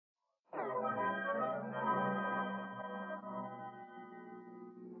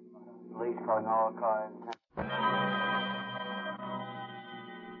calling all cars.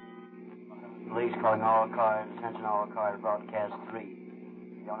 Police calling all cars. Attention all cars. Broadcast 3.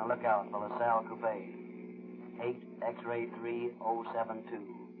 Be on the lookout for LaSalle Coupe. 8 X-ray 3072.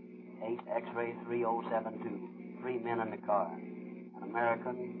 8 X-ray 3072. 3 men in the car. An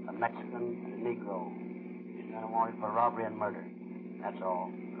American, a Mexican, and a Negro. He's been wanted for robbery and murder. That's all.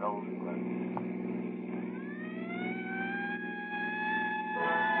 Rose and Clerk.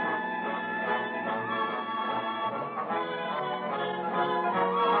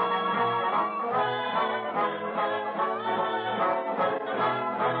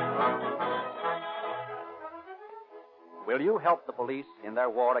 Will you help the police in their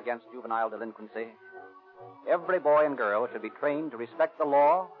war against juvenile delinquency? Every boy and girl should be trained to respect the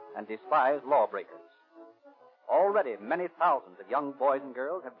law and despise lawbreakers. Already, many thousands of young boys and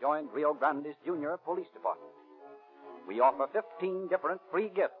girls have joined Rio Grande's Junior Police Department. We offer 15 different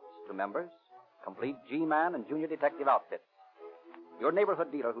free gifts to members, complete G-Man and Junior Detective outfits. Your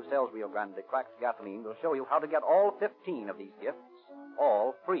neighborhood dealer who sells Rio Grande cracked gasoline will show you how to get all 15 of these gifts,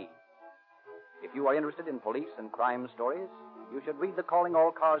 all free. If you are interested in police and crime stories, you should read the Calling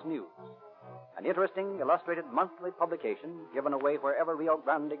All Cars News, an interesting illustrated monthly publication given away wherever Rio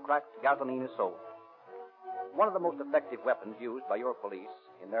Grande cracked gasoline is sold. One of the most effective weapons used by your police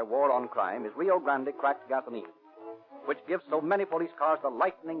in their war on crime is Rio Grande cracked gasoline, which gives so many police cars the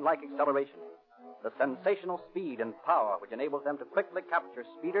lightning-like acceleration, the sensational speed and power which enables them to quickly capture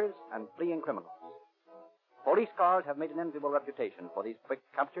speeders and fleeing criminals. Police cars have made an enviable reputation for these quick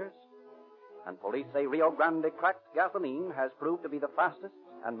captures, and police say Rio Grande cracked gasoline has proved to be the fastest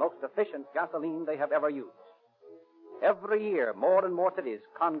and most efficient gasoline they have ever used. Every year, more and more cities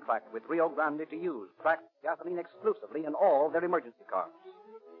contract with Rio Grande to use cracked gasoline exclusively in all their emergency cars.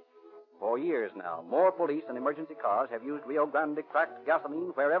 For years now, more police and emergency cars have used Rio Grande cracked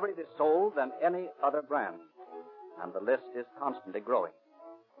gasoline wherever it is sold than any other brand, and the list is constantly growing.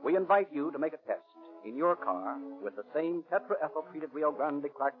 We invite you to make a test in your car with the same tetraethyl-treated Rio Grande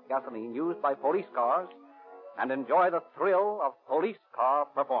cracked gasoline used by police cars and enjoy the thrill of police car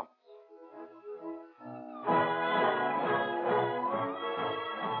performance.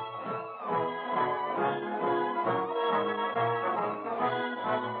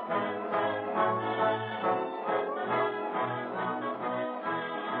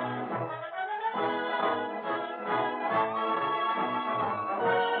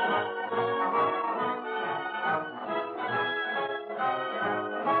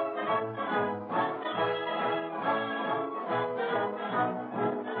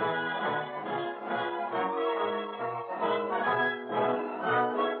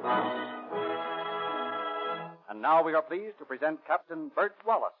 Now we are pleased to present Captain Bert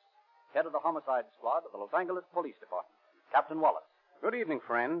Wallace, head of the homicide squad of the Los Angeles Police Department. Captain Wallace. Good evening,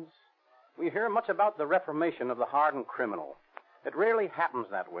 friends. We hear much about the reformation of the hardened criminal. It rarely happens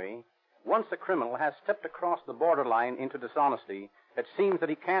that way. Once a criminal has stepped across the borderline into dishonesty, it seems that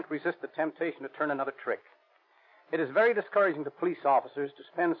he can't resist the temptation to turn another trick. It is very discouraging to police officers to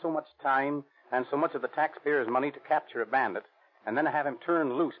spend so much time and so much of the taxpayers' money to capture a bandit and then have him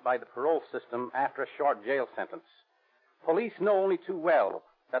turned loose by the parole system after a short jail sentence. Police know only too well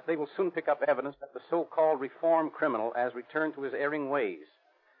that they will soon pick up evidence that the so-called reformed criminal has returned to his erring ways.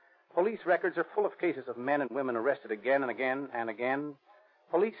 Police records are full of cases of men and women arrested again and again and again.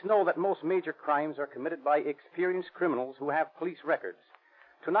 Police know that most major crimes are committed by experienced criminals who have police records.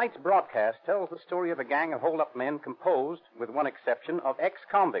 Tonight's broadcast tells the story of a gang of hold-up men composed, with one exception, of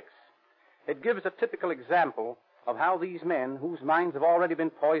ex-convicts. It gives a typical example of how these men, whose minds have already been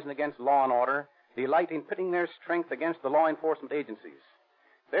poisoned against law and order, delight in pitting their strength against the law enforcement agencies.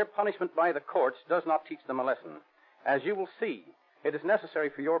 Their punishment by the courts does not teach them a lesson. As you will see, it is necessary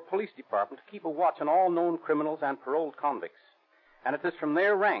for your police department to keep a watch on all known criminals and paroled convicts, and it is from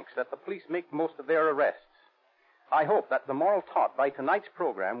their ranks that the police make most of their arrests. I hope that the moral taught by tonight's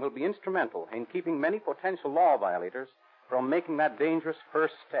program will be instrumental in keeping many potential law violators from making that dangerous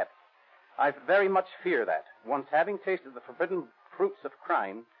first step. I very much fear that, once having tasted the forbidden fruits of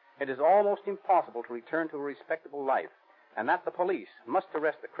crime, it is almost impossible to return to a respectable life, and that the police must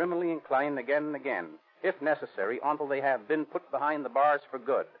arrest the criminally inclined again and again, if necessary, until they have been put behind the bars for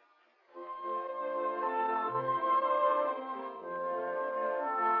good.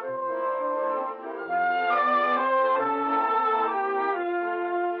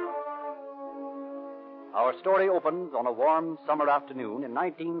 Our story opens on a warm summer afternoon in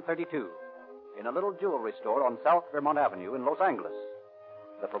 1932 in a little jewelry store on South Vermont Avenue in Los Angeles.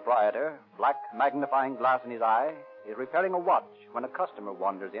 The proprietor, black magnifying glass in his eye, is repairing a watch when a customer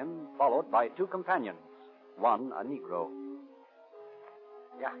wanders in, followed by two companions, one a Negro.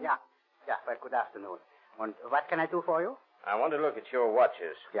 Yeah. Yeah, well, good afternoon. And what can I do for you? I want to look at your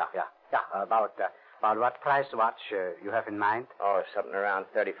watches. Yeah. About what price watch you have in mind? Oh, something around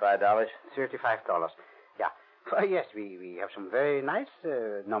 $35. $35. Yeah. Well, yes, we have some very nice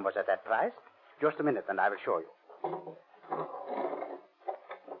numbers at that price. Just a minute, and I will show you.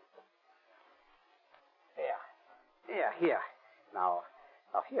 Here. Now,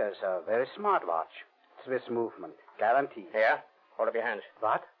 here's a very smart watch. Swiss movement. Guaranteed. Here? Hold up your hands.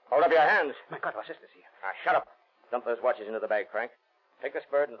 What? Hold up your hands. My God, what's this here? Now, shut up. Dump those watches into the bag, Frank. Take this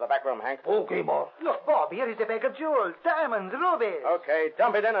bird into the back room, Hank. Okay, boss. Look, Bob, here is a bag of jewels, diamonds, rubies. Okay,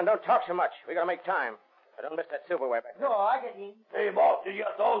 dump it in and don't talk so much. We gotta make time. I don't miss that silverware back there. No, I get in. Hey, boss, did you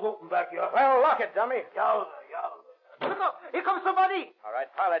doors open back here? Well, lock it, dummy. Yowza. Look up, here comes somebody. All right,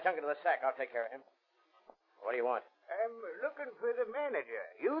 pile that junk into the sack. I'll take care of him. What do you want? I'm looking for the manager.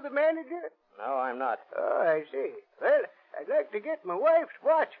 You the manager? No, I'm not. Oh, I see. Well, I'd like to get my wife's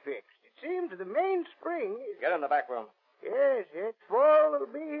watch fixed. It seems the mainspring is... Get in the back room. Yes, fall will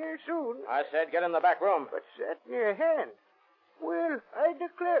be here soon. I said get in the back room. What's that in your hand? Well, I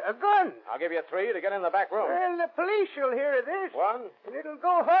declare, a gun. I'll give you 3 to get in the back room. Well, the police will hear of this. 1. And it'll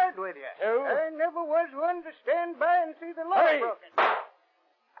go hard with you. 2. I never was one to stand by and see the law Hey! broken.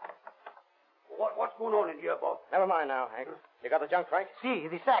 What's going on in here, boss? Never mind now, Hank. You got the junk, Frank? See,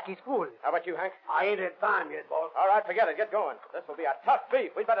 the sack is full. How about you, Hank? I ain't had time yet, boss. All right, forget it. Get going. This will be a tough beef.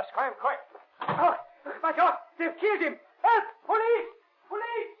 We'd better scram quick. Oh, my God, they've killed him. Help! Police!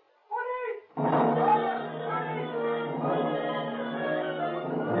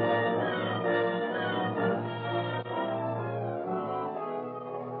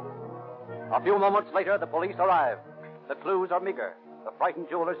 A few moments later, the police arrive. The clues are meager. The frightened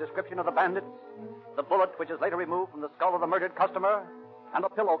jeweler's description of the bandits, the bullet which is later removed from the skull of the murdered customer, and a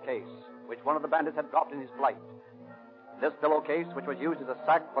pillowcase which one of the bandits had dropped in his flight. This pillowcase, which was used as a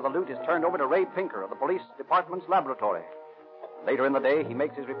sack for the loot, is turned over to Ray Pinker of the police department's laboratory. Later in the day, he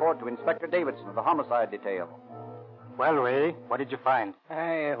makes his report to Inspector Davidson of the homicide detail. Well, Ray, what did you find?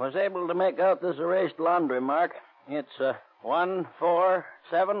 I was able to make out this erased laundry mark. It's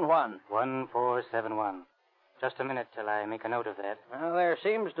 1471. 1471. Just a minute till I make a note of that. Well, there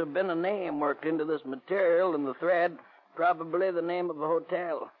seems to have been a name worked into this material in the thread. Probably the name of a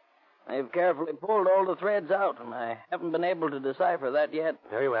hotel. I've carefully pulled all the threads out, and I haven't been able to decipher that yet.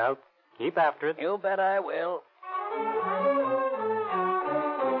 Very well. Keep after it. You bet I will.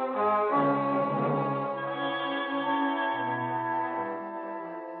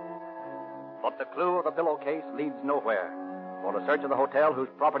 But the clue of the pillowcase leads nowhere. For a search of the hotel whose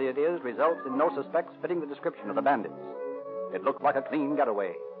property it is results in no suspects fitting the description of the bandits. It looked like a clean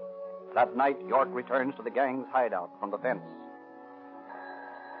getaway. That night, York returns to the gang's hideout from the fence.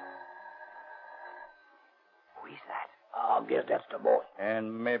 Who is that? I guess that's the boss.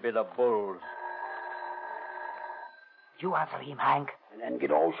 And maybe the bulls. You answer him, Hank. And then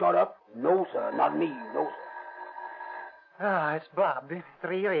get all shut up? No, sir, not me. No, sir. Ah, it's Bob.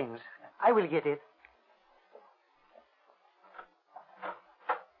 3 rings. I will get it.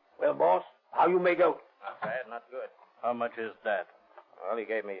 Well, boss, how you make out? Not bad, not good. How much is that? Well, he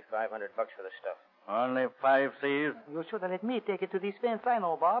gave me $500 for the stuff. Only 5 C's? You should have let me take it to this fence, I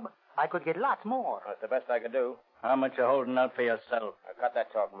know, Bob. I could get lots more. That's the best I could do. How much you holding out for yourself? I cut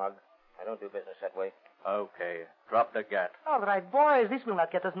that talk, Mug. I don't do business that way. Okay. Drop the gat. All right, boys, this will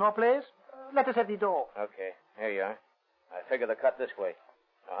not get us no place. Let us at the door. Okay, here you are. I figure the cut this way.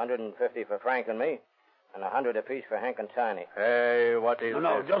 150 for Frank and me, and 100 apiece for Hank and Tiny. Hey, what is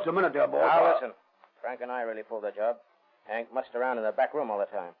No, this? just a minute there, boss. Now, listen. Frank and I really pulled the job. Hank mussed around in the back room all the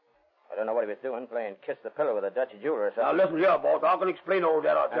time. I don't know what he was doing, playing kiss the pillow with a Dutch jeweler or Now, something. listen here, boss. I can explain all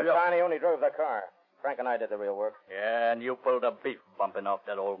that, I'll tell And you. Tiny only drove the car. Frank and I did the real work. Yeah, and you pulled a beef bumping off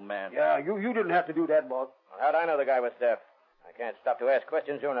that old man. Yeah, you didn't have to do that, boss. How'd I know the guy was deaf? I can't stop to ask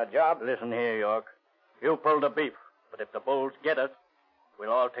questions during a job. Listen here, York. You pulled the beef, but if the bulls get us,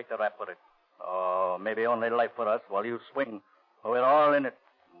 we'll all take the rap for it. Oh, maybe only life for us while you swing. We're all in it.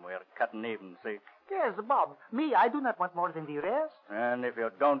 We're cutting even, see? Yes, Bob. Me, I do not want more than the rest. And if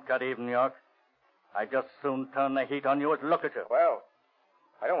you don't cut even, York, I just soon turn the heat on you as look at you. Well,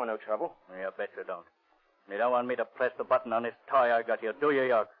 I don't want no trouble. Yeah, I bet you don't. You don't want me to press the button on this toy I got here, do you,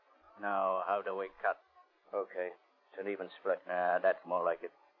 York? Now, how do we cut? Okay, it's an even split. That's more like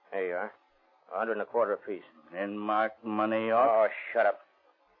it. Here you are. 125 apiece. In marked money, York? Oh, shut up.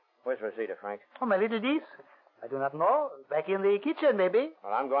 Where's Rosita, Frank? Oh, my little niece. I do not know. Back in the kitchen, maybe.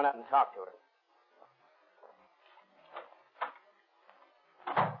 Well, I'm going out and talk to her.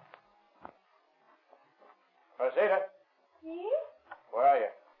 Rosita, Yes? where are you?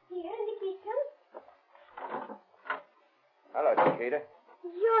 Here in the kitchen? Hello, Chiquita.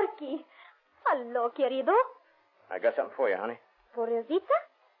 Yorkie. Hello, querido. I got something for you, honey. For Rosita?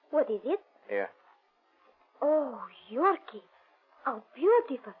 What is it? Here. Oh, Yorkie. How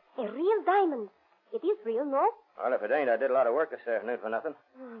beautiful. A real diamond. It is real, no? Well, if it ain't, I did a lot of work this afternoon for nothing.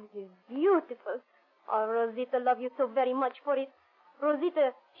 Oh, it is beautiful. Oh, Rosita love you so very much for it.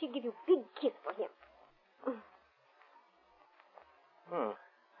 Rosita, she give you big kiss for him.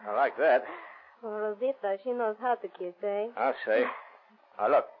 I like that. Oh, Rosita, she knows how to kiss, eh? I'll say. Now,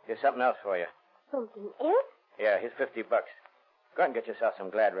 look, here's something else for you. Something else? Yeah, here's $50. Go ahead and get yourself some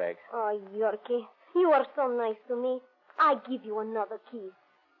glad rags. Oh, Yorkie, you are so nice to me. I give you another kiss.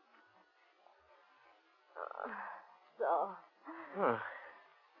 So.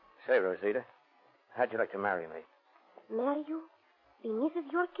 Say, Rosita, how'd you like to marry me? Marry you? Be Mrs.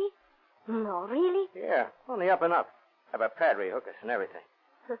 Yorkie? No, really? Yeah, only up and up. Have a padre hook us and everything.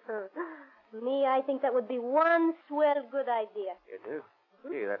 Me, I think that would be one swell good idea. You do?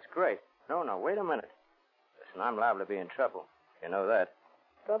 Gee, that's great. No, wait a minute. Listen, I'm liable to be in trouble. You know that.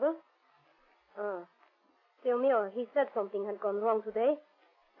 Trouble? Oh. Still, Mio, he said something had gone wrong today.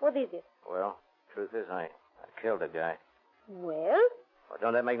 What is it? Well, truth is, I killed a guy. Well,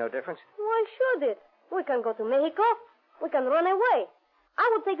 Don't that make no difference? why should it? We can go to Mexico. We can run away. I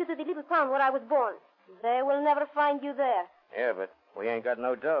will take you to the little town where I was born. They will never find you there. Yeah, but we ain't got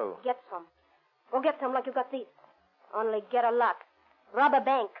no dough. Get some. Go get some like you got this. Only get a lot. Rob a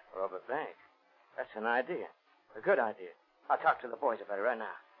bank. Rob a bank? That's an idea. A good idea. I'll talk to the boys about it right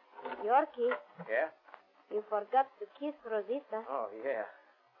now. Yorkie, Yeah? you forgot to kiss Rosita. Oh, yeah.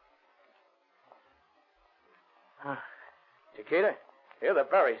 Chiquita, here are the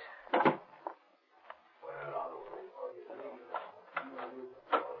berries.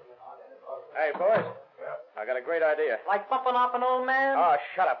 Hey, boys. I got a great idea. Like bumping off an old man? Oh,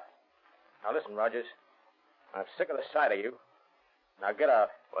 shut up. Now, listen, Rogers. I'm sick of the sight of you. Now, get out.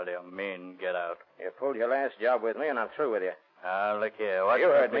 What do you mean, get out? You pulled your last job with me, and I'm through with you. Now, look here. What You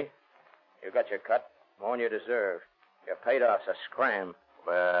heard me. You got your cut. More than you deserve. Your paid off's a scram.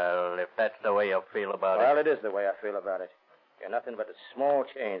 Well, if that's the way you feel about Well, it is the way I feel about it. You're nothing but a small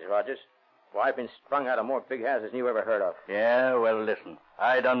change, Rogers. Why, I've been sprung out of more big houses than you ever heard of. Yeah, well, listen.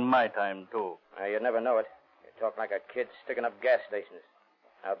 I done my time, too. Now, you'd never know it. You talk like a kid sticking up gas stations.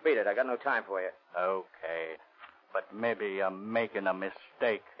 Now, beat it. I got no time for you. Okay. But maybe I'm making a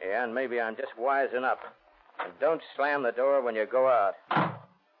mistake. Yeah, and maybe I'm just wising up. And don't slam the door when you go out.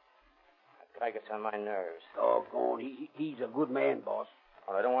 That guy gets on my nerves. Doggone, he's a good man, boss.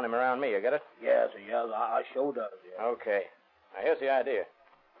 Well, I don't want him around me. You get it? Yes, I sure does, yeah. Okay. Now, here's the idea.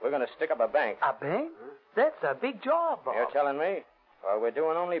 We're going to stick up a bank. A bank? That's a big job, boss. You're telling me? Well, we're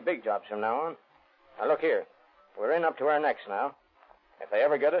doing only big jobs from now on. Now, look here. We're in up to our necks now. If they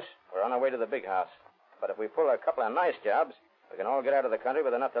ever get us, we're on our way to the big house. But if we pull a couple of nice jobs, we can all get out of the country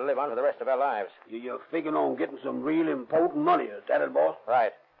with enough to live on for the rest of our lives. You're figuring on getting some real important money, is that it, boss?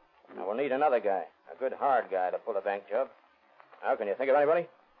 Right. Now, we'll need another guy, a good hard guy to pull a bank job. Now, can you think of anybody?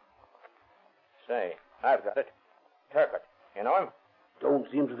 Say, I've got it. Turcott. You know him? Don't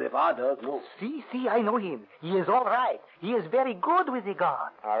seem as if I does, no. See, I know him. He is all right. He is very good with the gun.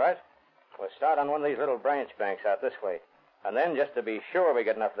 All right. We'll start on one of these little branch banks out this way. And then, just to be sure we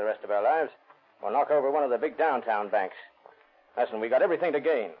get enough for the rest of our lives, we'll knock over one of the big downtown banks. Listen, we got everything to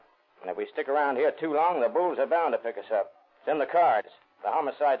gain. And if we stick around here too long, the bulls are bound to pick us up. It's in the cards. The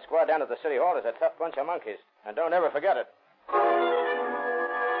homicide squad down at the city hall is a tough bunch of monkeys. And don't ever forget it.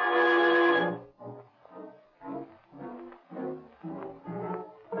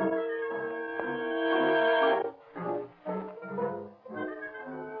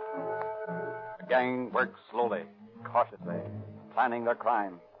 The gang works slowly, cautiously, planning their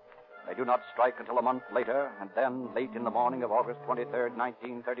crime. They do not strike until a month later, and then, late in the morning of August 23rd,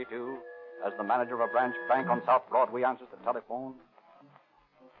 1932, as the manager of a branch bank on South Broadway answers the telephone.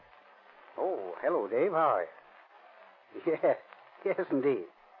 Oh, hello, Dave. How are you? Yes, indeed.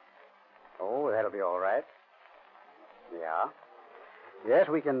 Oh, that'll be all right. Yeah. Yes,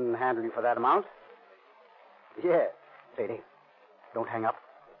 we can handle you for that amount. Yeah. Say, Dave, don't hang up.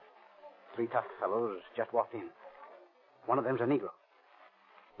 3 tough fellows just walked in. One of them's a Negro.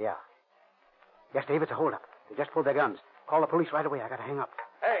 Yeah. Yes, Dave, it's a holdup. They just pulled their guns. Call the police right away. I gotta hang up.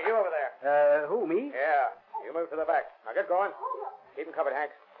 Hey, you over there. Who, me? Yeah. You move to the back. Now get going. Keep him covered,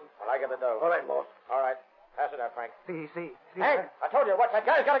 Hank. While I get the dough. All right, boss. All right. Pass it out, Frank. See. Hank, I told you, watch that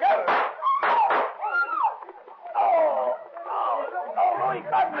guy. He's got a gun. Oh, he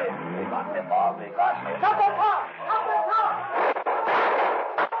got me. He got me, boss. He got me. Stop that car! Stop that car!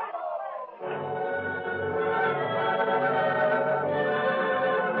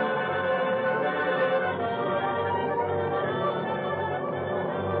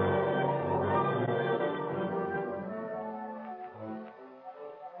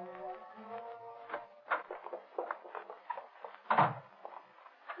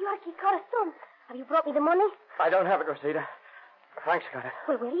 Lucky corazon. Have you brought me the money? I don't have it, Rosita. Frank's got it.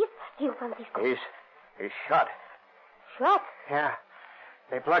 Well, where is Tio Francisco? He's shot. Shot? Yeah.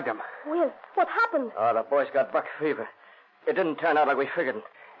 They plugged him. Well, what happened? Oh, the boy's got buck fever. It didn't turn out like we figured.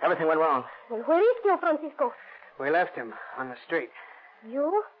 Everything went wrong. Well, where is Tio Francisco? We left him on the street.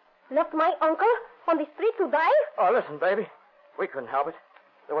 You left my uncle on the street to die? Oh, listen, baby. We couldn't help it.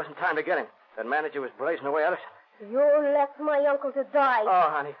 There wasn't time to get him. That manager was blazing away at us. You left my uncle to die. Oh,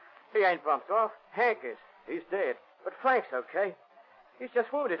 honey. He ain't bumped off. Hank is. He's dead. But Frank's okay. He's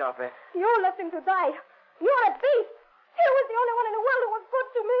just wounded off there. You left him to die. You're a thief. He was the only one in the world who was good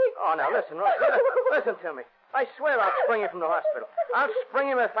to me. Oh, now listen, Rosita. Listen to me. I swear I'll spring him from the hospital. I'll spring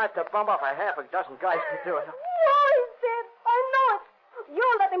him if I have to bump off a half a dozen guys to do it. No, he's dead. I know it. You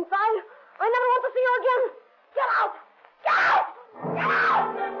let him die. I never want to see you again. Get out! Get out! Get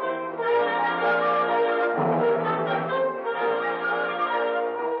out!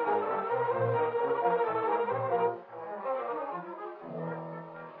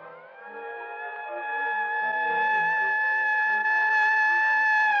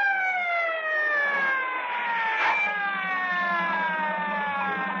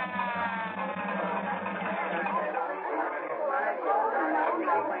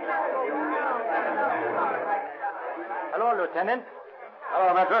 Hello, Lieutenant.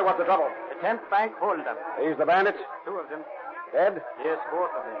 Hello, Metro. What's the trouble? The 10th bank holdup. These the bandits? 2 of them. Dead? Yes, 4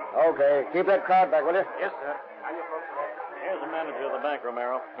 of them. Okay. Keep that crowd back, will you? Yes, sir. Here's the manager of the bank,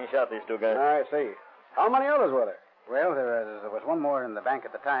 Romero. He shot these 2 guys. I see. How many others were there? Well, there was one more in the bank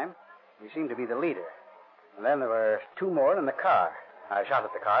at the time. He seemed to be the leader. And then there were 2 more in the car. I shot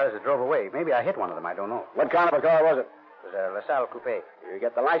at the car as it drove away. Maybe I hit one of them. I don't know. What kind of a car was it? It was a LaSalle coupe. You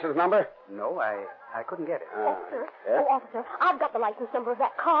get the license number? No, I couldn't get it. Officer. Yes? Oh, officer, I've got the license number of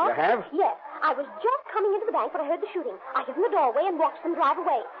that car. You have? Yes. I was just coming into the bank, but I heard the shooting. I hid in the doorway and watched them drive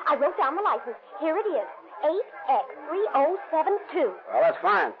away. I wrote down the license. Here it is. 8X3072. Well, that's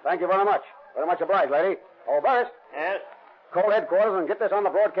fine. Thank you very much. Very much obliged, lady. Oh, Burris. Yes? Call headquarters and get this on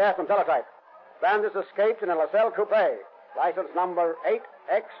the broadcast and teletype. Bandits escaped in a LaSalle coupe. License number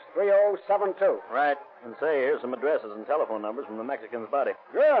 8X3072. Right. And say, here's some addresses and telephone numbers from the Mexican's body.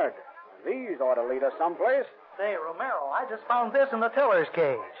 Good. These ought to lead us someplace. Say, Romero, I just found this in the teller's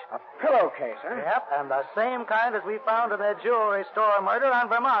cage. A pillowcase, huh? Yep, and the same kind as we found in that jewelry store murder on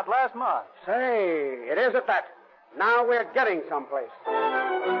Vermont last month. Say, it is at that. Now we're getting someplace.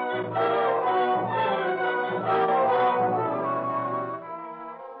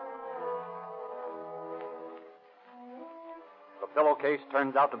 The pillowcase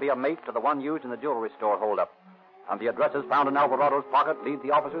turns out to be a mate to the one used in the jewelry store holdup. And the addresses found in Alvarado's pocket lead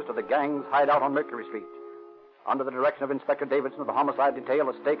the officers to the gang's hideout on Mercury Street. Under the direction of Inspector Davidson of the homicide detail,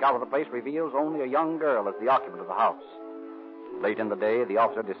 a stakeout of the place reveals only a young girl as the occupant of the house. Late in the day, the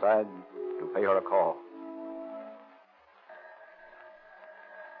officer decides to pay her a call.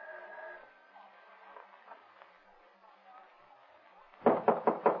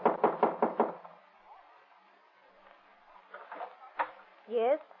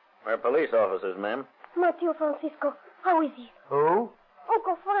 Yes? We're police officers, ma'am. My Tio Francisco. How is he? Who?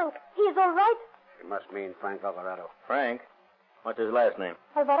 Uncle Frank. He is all right? It must mean Frank Alvarado. Frank? What's his last name?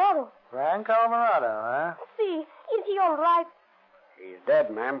 Alvarado. Frank Alvarado, huh? See, is he all right? He's dead,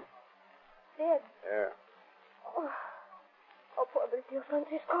 ma'am. Dead. Yeah. Oh, pobre Tio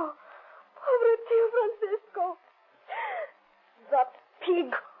Francisco. Pobre Tio Francisco. That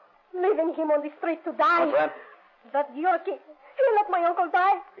pig, leaving him on the street to die. What's that? That Yorkie. He let my uncle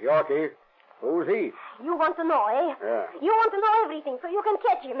die. Yorkie. Who's he? You want to know, eh? Yeah. You want to know everything so you can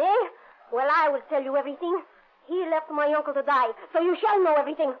catch him, eh? Well, I will tell you everything. He left my uncle to die, so you shall know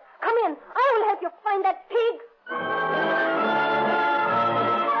everything. Come in. I will help you find that pig.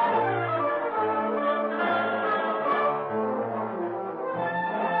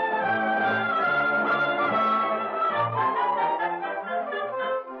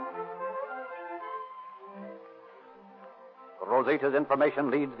 Rosita's information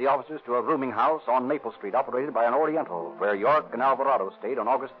leads the officers to a rooming house on Maple Street operated by an Oriental, where York and Alvarado stayed on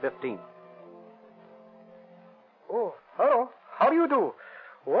August 15th. Oh, hello. How do you do?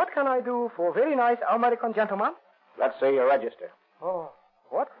 What can I do for very nice American gentleman? Let's see your register. Oh,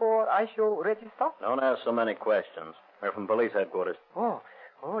 what for I show register? Don't ask so many questions. We're from police headquarters. Oh,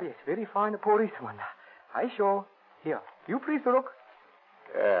 yes, very fine policeman. I show. Here, you please look.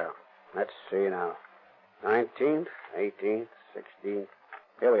 Yeah. Let's see now. 19th, 18th, 16th.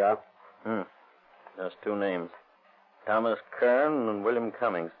 Here we are. Just 2 names. Thomas Kern and William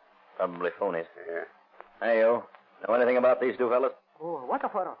Cummings. Probably phonies. Yeah. Hey, you. Know anything about these 2 fellas? Oh, what a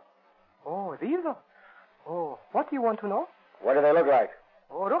fellow. Oh, these are. Oh, what do you want to know? What do they look like?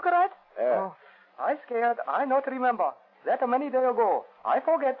 Oh, look at that. There. Oh, I scared. I not remember. That many days ago. I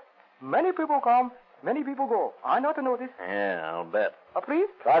forget. Many people come, many people go. I not notice. Yeah, I'll bet. Please?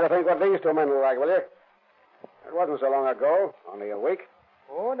 Try to think what these two men were like, will you? It wasn't so long ago, only a week.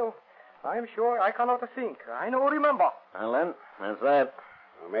 Oh, no. I'm sure I cannot think. I no remember. Well, then, that's that.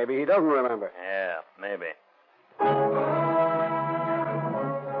 Well, maybe he doesn't remember. Yeah, maybe.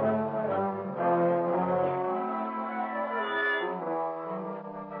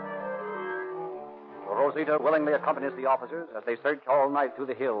 Rosita willingly accompanies the officers as they search all night through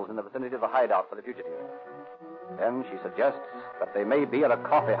the hills in the vicinity of the hideout for the fugitive. Then she suggests that they may be at a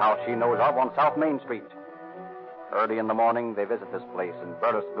coffee house she knows of on South Main Street. Early in the morning, they visit this place, and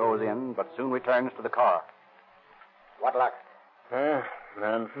Burtis goes in, but soon returns to the car. What luck?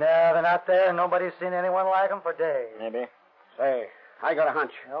 None. No, they're not there. Nobody's seen anyone like them for days. Maybe. Say, I got a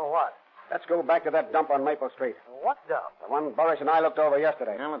hunch. You know what? Let's go back to that dump on Maple Street. What dump? The one Boris and I looked over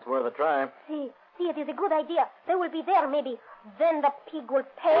yesterday. Well, it's worth a try. See, it is a good idea. They will be there, maybe. Then the pig will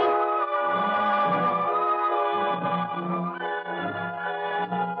pay.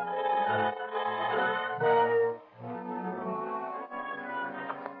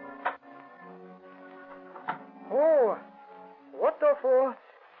 Oh, what the for?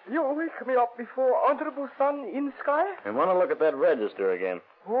 You wake me up before honorable sun in sky? I want to look at that register again.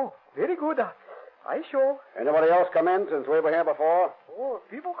 Oh, very good. I show. Anybody else come in since we were here before? Oh,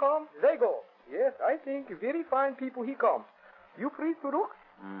 people come, they go. Yes, I think very fine people he come. You please to look?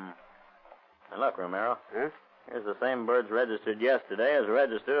 Now, look, Romero. Huh? Here's the same birds registered yesterday as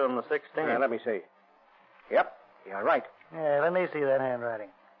registered on the 16th. Let me see. Yep, you're right. Yeah, let me see that handwriting.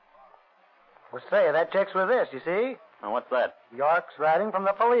 Well, say, that checks with this, you see? Now, what's that? York's writing from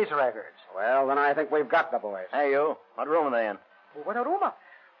the police records. Well, then I think we've got the boys. Hey, you. What room are they in? Oh, what a room?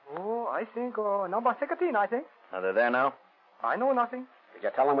 Oh, I think number 16, I think. Are they there now? I know nothing. Did you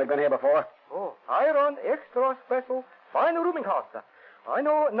tell them we'd been here before? Oh, I run extra special fine rooming house. I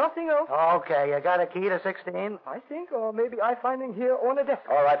know nothing else. Okay, you got a key to 16? I think maybe I find him here on the desk.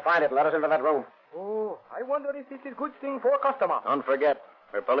 All right, find it and let us into that room. Oh, I wonder if this is good thing for customer. Don't forget,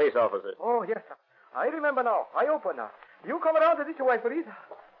 we're police officers. Oh, yes, sir. I remember now. I open now. You come around to this way, please.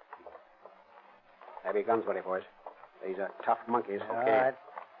 Heavy guns with you, boys. These are tough monkeys. All right.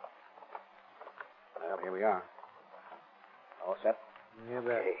 Well, here we are. All set? You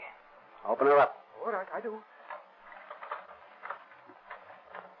bet. Okay. Open her up. All right, I do.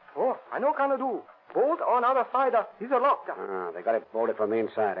 Oh, I know can do. Bolt on other side. He's locked. They got it bolted from the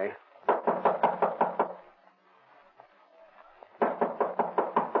inside, eh?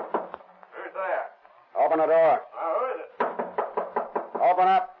 Who's there? Open the door. Who is it? Open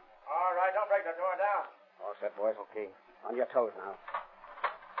up. All right, don't break the door down. All set, boys. Okay. On your toes now.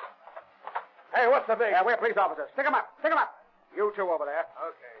 Hey, what's the big? Yeah, we're police officers. Stick 'em up. Stick 'em up. You two over there.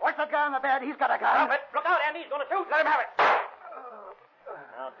 Okay. Watch the guy on the bed. He's got a gun. Drop it. Look out, Andy. He's going to shoot. Let him have it.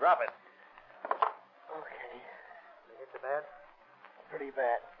 Now, drop it. Okay. You hit the bed? Pretty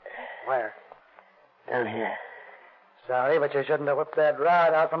bad. Where? Down here. Sorry, but you shouldn't have whipped that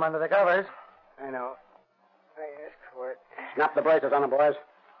rod out from under the covers. I know. I asked for it. Snap the braces on him, boys.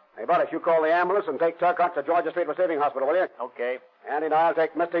 Hey, Boris, you call the ambulance and take Turcotte to Georgia Street Receiving Hospital, will you? Okay. Andy and I'll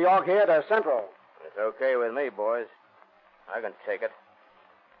take Mr. York here to Central. It's okay with me, boys. I can take it.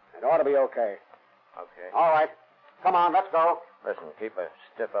 It ought to be okay. Okay. All right. Come on, let's go. Listen, keep a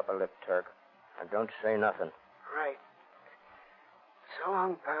stiff upper lip, Turk. And don't say nothing. Right. So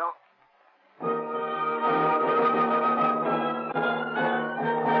long, pal.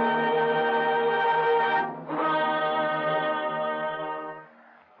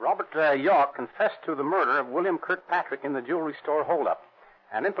 Robert York confessed to the murder of William Kirkpatrick in the jewelry store holdup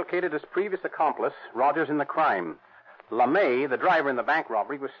and implicated his previous accomplice, Rogers, in the crime. LeMay, the driver in the bank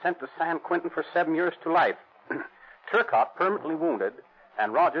robbery, was sent to San Quentin for 7 years to life. Turcotte permanently wounded,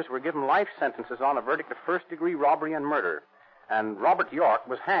 and Rogers were given life sentences on a verdict of first-degree robbery and murder. And Robert York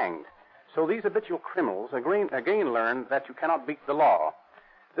was hanged. So these habitual criminals again learned that you cannot beat the law.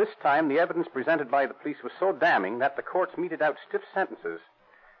 This time, the evidence presented by the police was so damning that the courts meted out stiff sentences.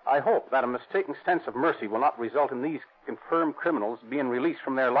 I hope that a mistaken sense of mercy will not result in these confirmed criminals being released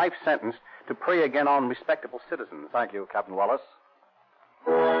from their life sentence to prey again on respectable citizens. Thank you, Captain Wallace.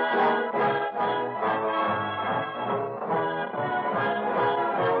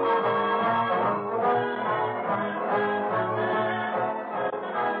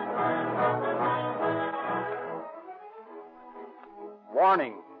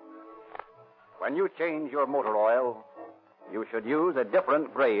 Warning. When you change your motor oil, you should use a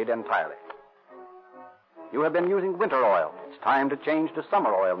different grade entirely. You have been using winter oil. It's time to change to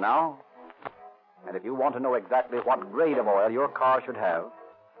summer oil now. And if you want to know exactly what grade of oil your car should have,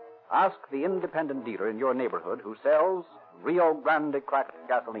 ask the independent dealer in your neighborhood who sells Rio Grande cracked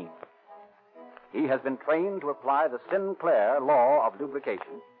gasoline. He has been trained to apply the Sinclair law of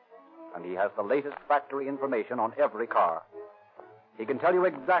lubrication, and he has the latest factory information on every car. He can tell you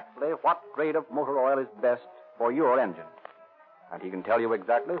exactly what grade of motor oil is best for your engine, and he can tell you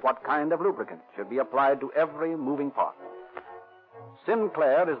exactly what kind of lubricant should be applied to every moving part.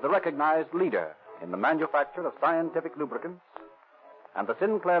 Sinclair is the recognized leader in the manufacture of scientific lubricants, and the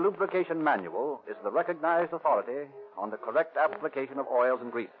Sinclair Lubrication Manual is the recognized authority on the correct application of oils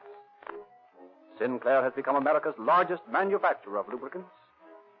and greases. Sinclair has become America's largest manufacturer of lubricants,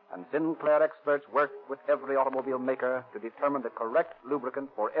 and Sinclair experts work with every automobile maker to determine the correct lubricant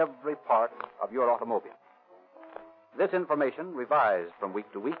for every part of your automobile. This information, revised from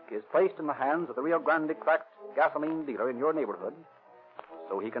week to week, is placed in the hands of the Rio Grande cracked gasoline dealer in your neighborhood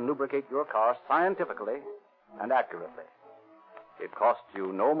so he can lubricate your car scientifically and accurately. It costs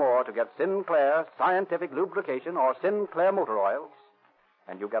you no more to get Sinclair Scientific Lubrication or Sinclair Motor Oils,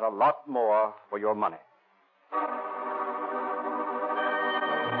 and you get a lot more for your money.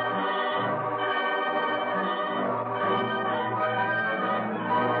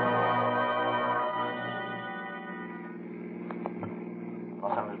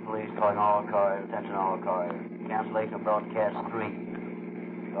 Los Angeles Police calling all cars, attention all cars. Cancellation of broadcast 3.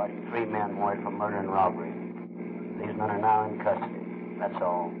 Regarding 3 men wanted for murder and robbery. These men are now in custody. That's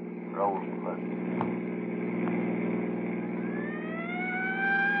all. Rosenberg.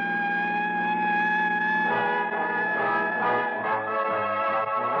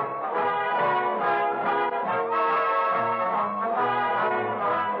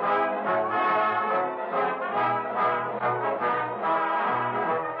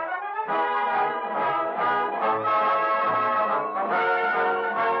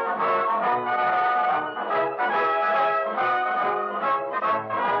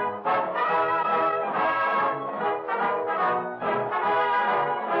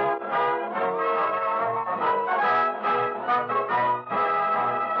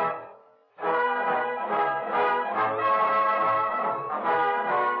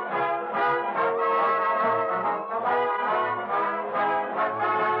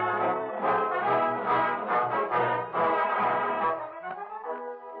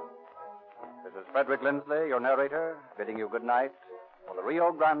 Frederick Lindsley, your narrator, bidding you good night for the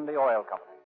Rio Grande Oil Company.